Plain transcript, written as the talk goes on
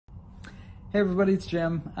Hey everybody, it's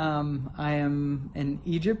Jim. I am in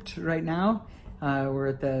Egypt right now. We're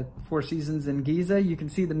at the Four Seasons in Giza. You can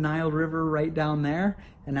see the Nile River right down there,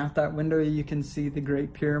 and out that window you can see the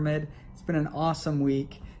Great Pyramid. It's been an awesome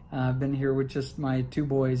week. I've been here with just my two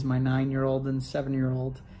boys, my 9-year-old and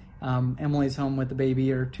 7-year-old. Emily's home with the baby,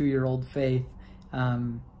 her 2-year-old Faith.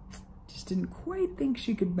 Just didn't quite think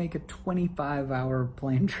she could make a 25-hour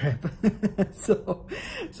plane trip. so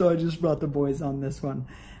I just brought the boys on this one.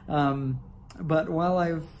 But while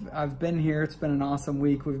I've been here, it's been an awesome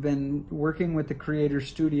week. We've been working with the Creator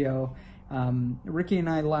Studio. Ricky and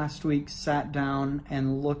I last week sat down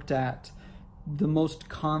and looked at the most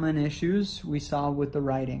common issues we saw with the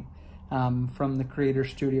writing from the Creator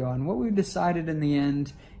Studio. And what we decided in the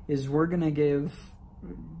end is we're going to give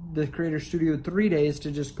the Creator Studio 3 days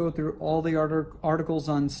to just go through all the articles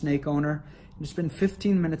on Snake Owner and spend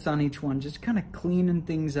 15 minutes on each one, just kind of cleaning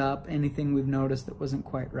things up, anything we've noticed that wasn't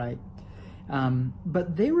quite right.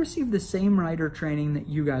 But they received the same writer training that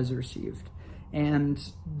you guys received. And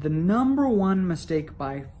the number one mistake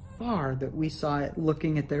by far that we saw it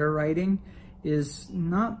looking at their writing is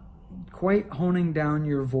not quite honing down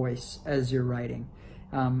your voice as you're writing.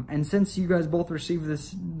 And since you guys both received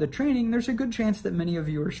the training, there's a good chance that many of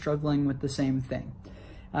you are struggling with the same thing.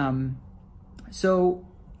 So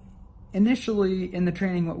initially in the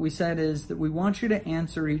training, what we said is that we want you to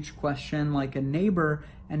answer each question like a neighbor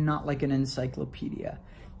and not like an encyclopedia.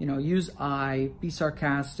 You know, use I, be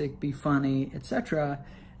sarcastic, be funny, etc.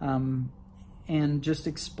 And just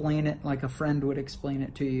explain it like a friend would explain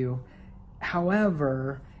it to you.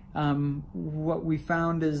 However, what we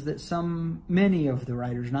found is that many of the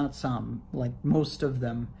writers, not some, like most of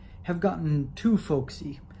them, have gotten too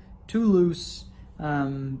folksy, too loose,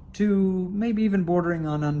 too maybe even bordering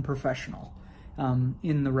on unprofessional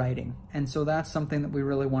in the writing. And so that's something that we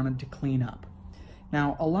really wanted to clean up.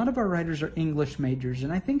 Now, a lot of our writers are English majors,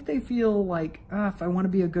 and I think they feel like, if I want to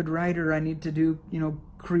be a good writer, I need to do,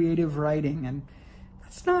 creative writing. And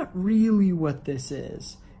that's not really what this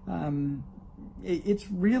is. It's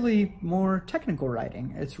really more technical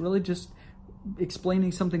writing. It's really just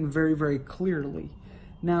explaining something very, very clearly.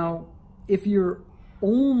 Now, if you're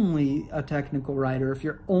only a technical writer, if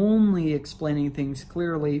you're only explaining things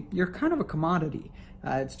clearly, you're kind of a commodity.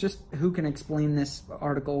 It's just who can explain this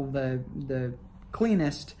article the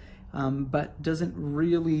cleanest, but doesn't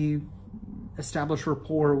really establish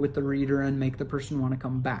rapport with the reader and make the person want to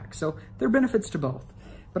come back. So there are benefits to both.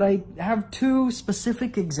 But I have two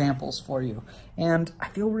specific examples for you. And I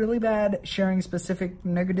feel really bad sharing specific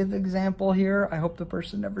negative example here. I hope the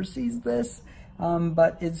person never sees this.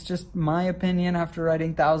 But it's just my opinion after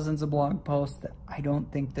writing thousands of blog posts that I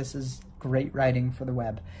don't think this is great writing for the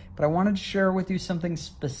web. But I wanted to share with you something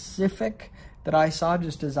specific that I saw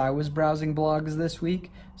just as I was browsing blogs this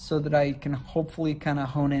week so that I can hopefully kind of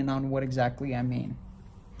hone in on what exactly I mean.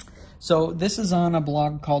 So this is on a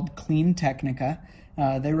blog called Clean Technica.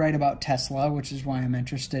 They write about Tesla, which is why I'm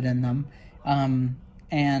interested in them.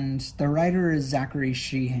 And the writer is Zachary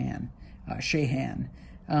Shahan.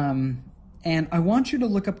 And I want you to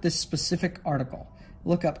look up this specific article.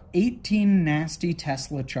 Look up 18 nasty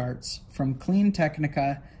Tesla charts from Clean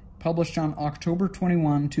Technica, published on October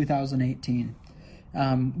 21, 2018.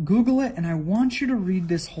 Google it, and I want you to read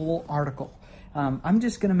this whole article. I'm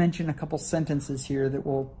just going to mention a couple sentences here that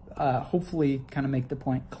will hopefully kind of make the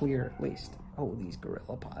point clear at least. Oh, these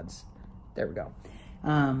gorilla pods. There we go.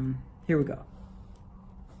 Here we go.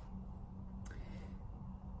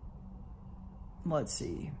 Let's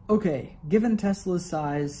see. Okay, given Tesla's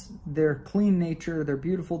size, their clean nature, their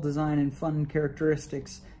beautiful design, and fun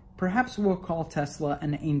characteristics, perhaps we'll call Tesla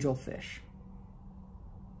an angelfish.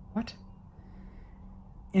 What?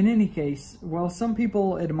 In any case, while some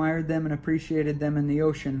people admired them and appreciated them in the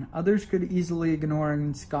ocean, others could easily ignore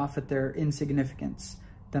and scoff at their insignificance.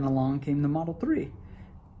 Then along came the Model 3.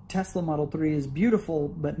 Tesla Model 3 is beautiful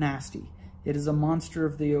but nasty. It is a monster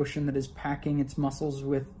of the ocean that is packing its muscles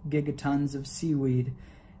with gigatons of seaweed.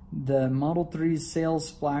 The Model 3's sails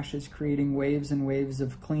splash is creating waves and waves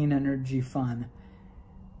of clean energy fun.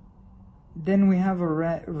 Then we have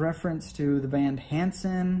a reference to the band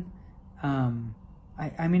Hanson.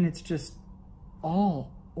 I mean, it's just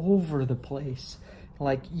all over the place.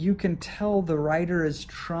 Like, you can tell the writer is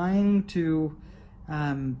trying to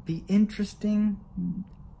be interesting,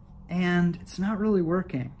 and it's not really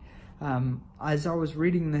working. As I was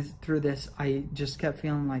reading through this, I just kept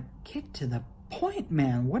feeling like, get to the point,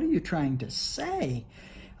 man. What are you trying to say?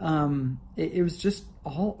 It was just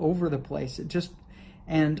all over the place.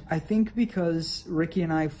 And I think because Ricky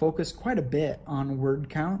and I focus quite a bit on word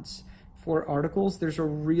counts for articles, there's a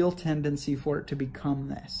real tendency for it to become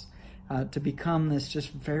this. to become this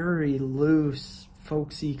just very loose,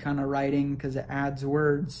 folksy kind of writing because it adds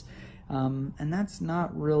words. And that's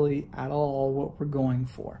not really at all what we're going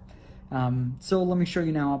for. So let me show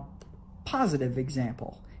you now a positive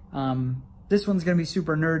example. This one's going to be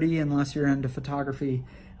super nerdy unless you're into photography,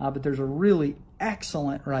 but there's a really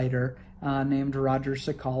excellent writer named Roger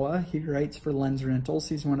Cicala. He writes for Lens Rentals.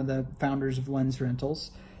 He's one of the founders of Lens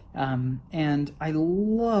Rentals. And I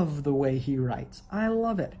love the way he writes. I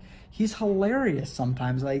love it. He's hilarious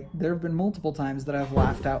sometimes. There have been multiple times that I've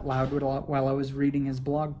laughed out loud while I was reading his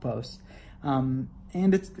blog posts. And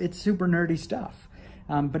it's super nerdy stuff.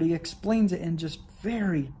 But he explains it in just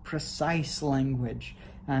very precise language.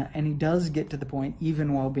 And he does get to the point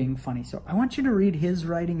even while being funny. So I want you to read his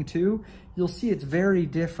writing too. You'll see it's very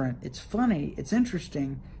different. It's funny, it's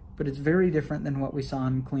interesting, but it's very different than what we saw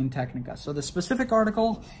in Clean Technica. So the specific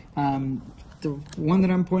article, the one that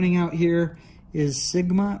I'm pointing out here is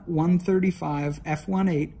Sigma 135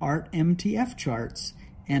 F18 Art MTF charts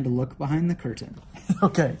and a look behind the curtain.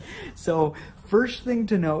 Okay, so first thing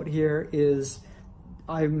to note here is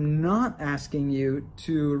I'm not asking you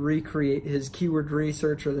to recreate his keyword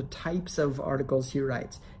research or the types of articles he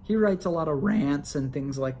writes. He writes a lot of rants and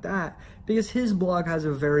things like that because his blog has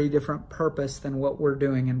a very different purpose than what we're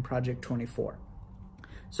doing in Project 24.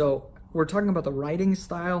 So we're talking about the writing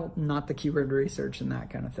style, not the keyword research and that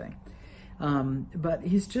kind of thing. But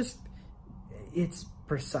it's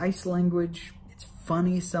precise language, it's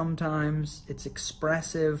funny sometimes, it's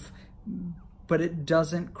expressive, but it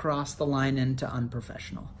doesn't cross the line into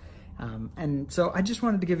unprofessional. And so I just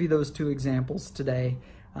wanted to give you those two examples today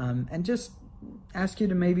and just ask you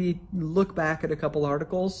to maybe look back at a couple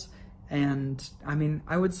articles. And I mean,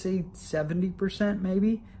 I would say 70%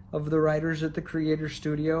 maybe of the writers at the Creator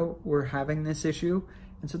Studio were having this issue.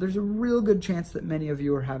 And so there's a real good chance that many of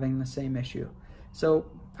you are having the same issue. So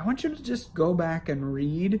I want you to just go back and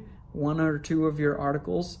read one or two of your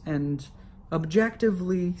articles, and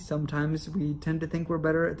objectively, sometimes we tend to think we're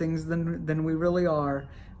better at things than we really are.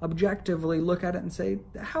 Objectively look at it and say,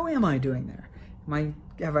 how am I doing there?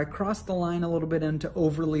 Have I crossed the line a little bit into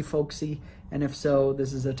overly folksy? And if so,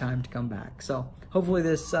 this is a time to come back. So hopefully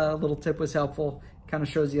this little tip was helpful. Kind of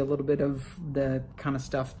shows you a little bit of the kind of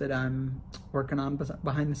stuff that I'm working on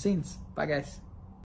behind the scenes. Bye, guys.